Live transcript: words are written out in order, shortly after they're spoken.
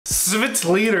Svit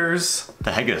leaders.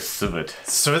 The heck is Svit?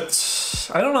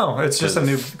 Svit. I don't know. It's just a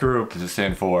new group. Does it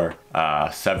stand for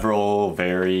several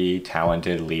very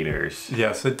talented leaders?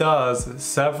 Yes, it does.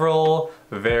 Several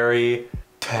very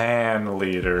tan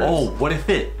leaders. Oh, what if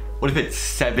it's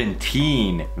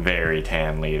 17 very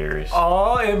tan leaders?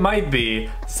 Oh, it might be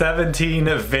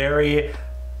 17 very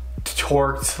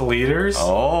torqued leaders.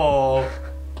 Oh.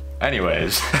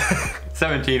 Anyways,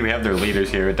 17, we have their leaders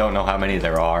here. Don't know how many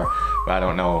there are. I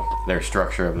don't know their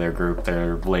structure of their group,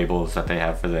 their labels that they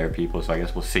have for their people, so I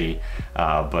guess we'll see.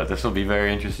 But this will be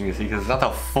very interesting to see because it's not the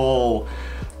full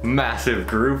massive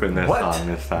group in this song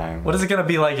this time. What is it gonna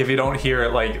be like if you don't hear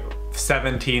like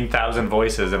 17,000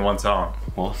 voices in one song?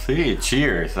 We'll see.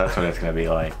 Cheers. That's what it's gonna be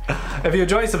like. If you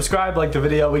enjoyed, subscribe, like the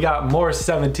video. We got more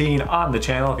 17 on the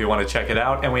channel if you want to check it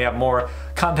out, and we have more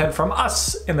content from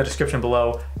us in the description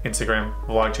below. Instagram,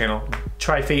 vlog channel,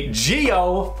 Tri-Fate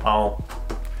Geo, all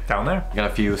down there. We got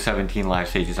a few 17 live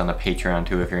stages on the Patreon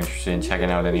too if you're interested in checking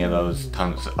out any of those.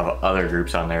 Tons of other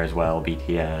groups on there as well,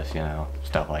 BTS, you know,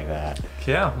 stuff like that.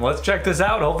 Yeah, let's check this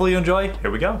out. Hopefully you enjoy.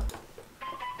 Here we go.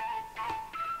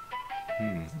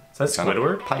 Is that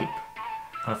Squidward? Pipe.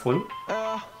 On a flute?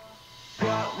 Oh.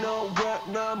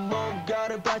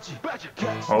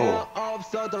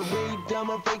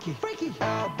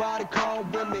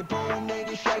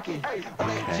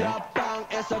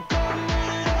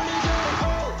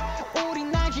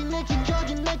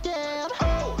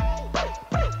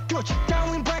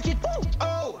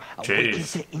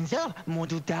 Jeez.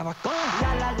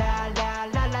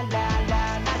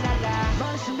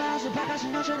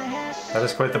 That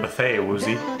is quite the buffet,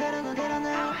 Woozy.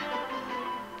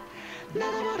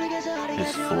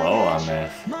 His flow on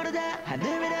this.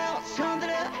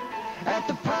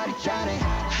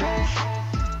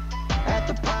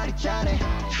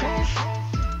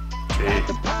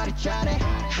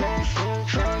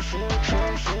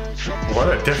 What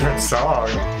a different song.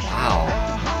 Wow.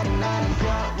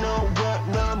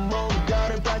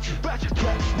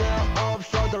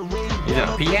 He's in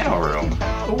a piano room.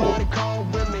 Ooh. Oh.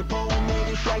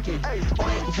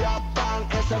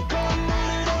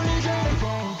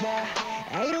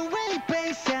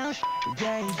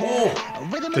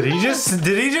 Did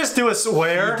he just do a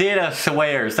swear? He did a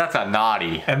swears. That's a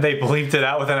naughty. And they bleeped it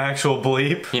out with an actual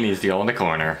bleep? He needs to go in the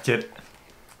corner. Get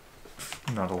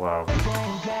not allowed.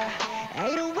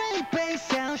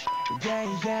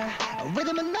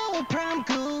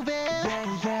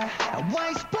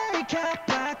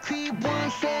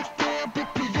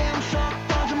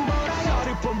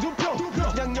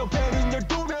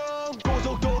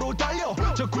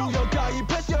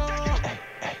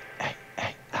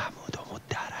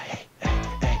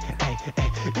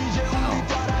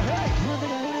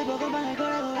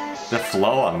 The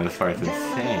flow on this part is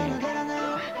insane.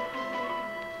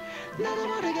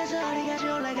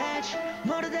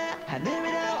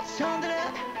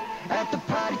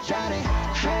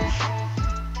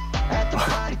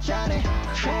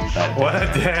 What a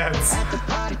dance.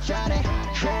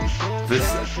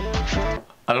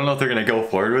 I don't know if they're gonna go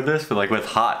forward with this, but like with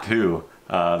Hot too,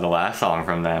 the last song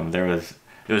from them,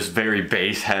 it was very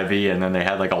bass heavy, and then they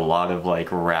had like a lot of like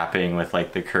rapping with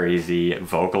like the crazy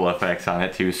vocal effects on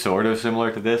it too, sort of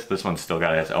similar to this. This one's still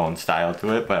got its own style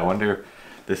to it, but I wonder if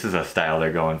this is a style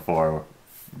they're going forward.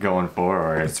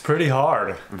 It's pretty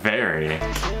hard. Very.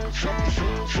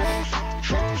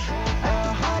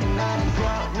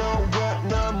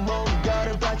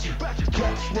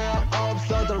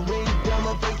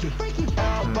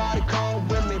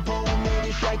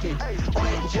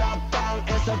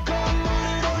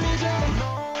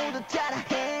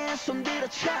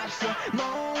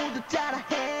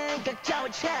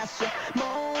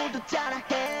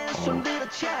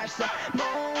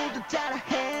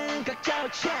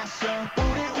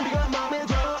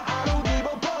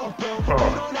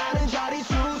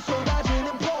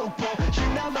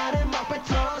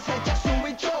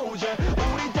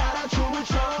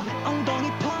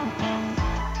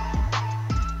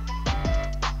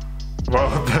 Well,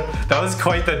 that was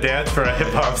quite the dance for a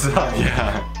hip-hop song.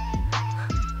 Yeah.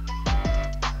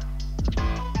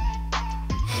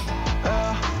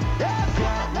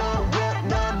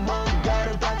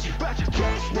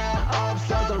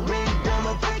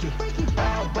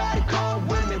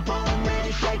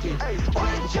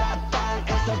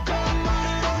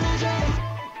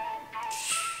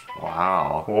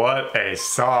 Wow. What a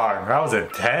song. That was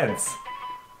intense.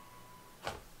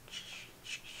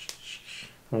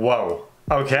 Whoa.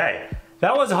 Okay.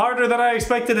 That was harder than I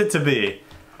expected it to be.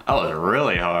 That was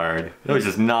really hard. It was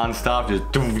just non-stop,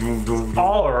 just doom, doom, doom, doom.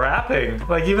 All rapping.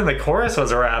 Like even the chorus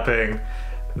was rapping.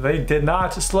 They did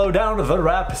not slow down the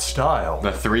rap style.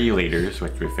 The 3 liters,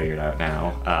 which we figured out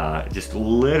now, just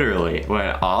literally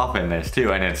went off in this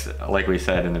too. And it's, like we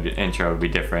said in the intro, it would be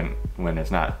different when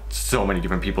it's not so many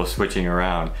different people switching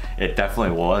around. It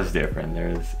definitely was different.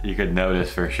 You could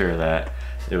notice for sure that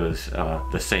it was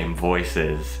the same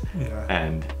voices,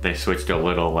 and they switched a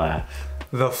little less.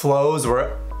 The flows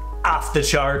were off the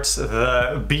charts.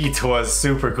 The beat was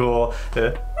super cool.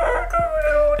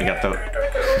 You got the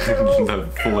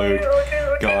flute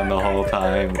going the whole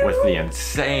time with the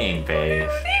insane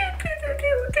bass.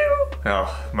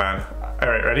 Oh man.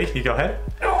 Alright, ready? You go ahead.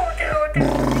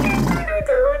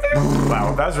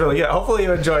 Wow, that was really good. Hopefully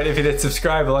you enjoyed. If you did,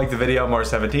 subscribe and like the video. More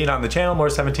 17 on the channel. More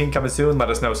 17 coming soon. Let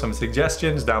us know some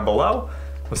suggestions down below.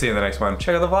 We'll see you in the next one.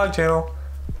 Check out the vlog channel.